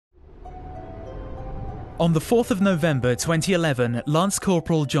On the 4th of November 2011, Lance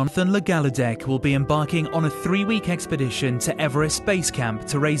Corporal Jonathon Galloudec will be embarking on a 3-week expedition to Everest Base Camp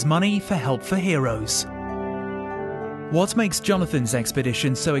to raise money for Help for Heroes. What makes Jonathon's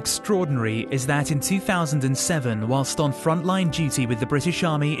expedition so extraordinary is that in 2007, whilst on frontline duty with the British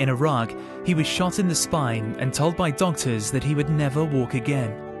Army in Iraq, he was shot in the spine and told by doctors that he would never walk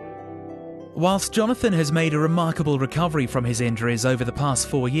again. Whilst Jonathon has made a remarkable recovery from his injuries over the past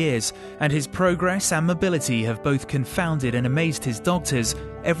 4 years, and his progress and mobility have both confounded and amazed his doctors,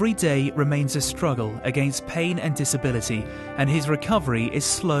 every day remains a struggle against pain and disability, and his recovery is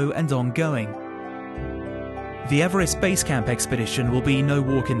slow and ongoing. The Everest Base Camp Expedition will be no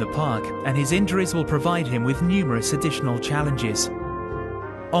walk in the park, and his injuries will provide him with numerous additional challenges.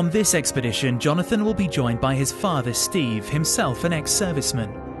 On this expedition, Jonathon will be joined by his father Steve, himself an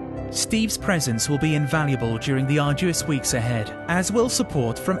ex-serviceman. Steve's presence will be invaluable during the arduous weeks ahead, as will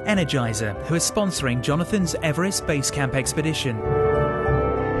support from Energizer, who is sponsoring Jonathon's Everest Base Camp Expedition.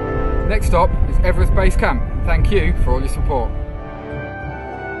 Next stop is Everest Base Camp. Thank you for all your support.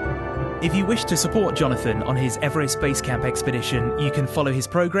 If you wish to support Jonathon on his Everest Base Camp expedition, you can follow his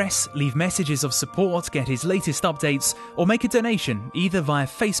progress, leave messages of support, get his latest updates, or make a donation either via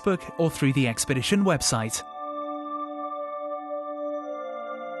Facebook or through the expedition website.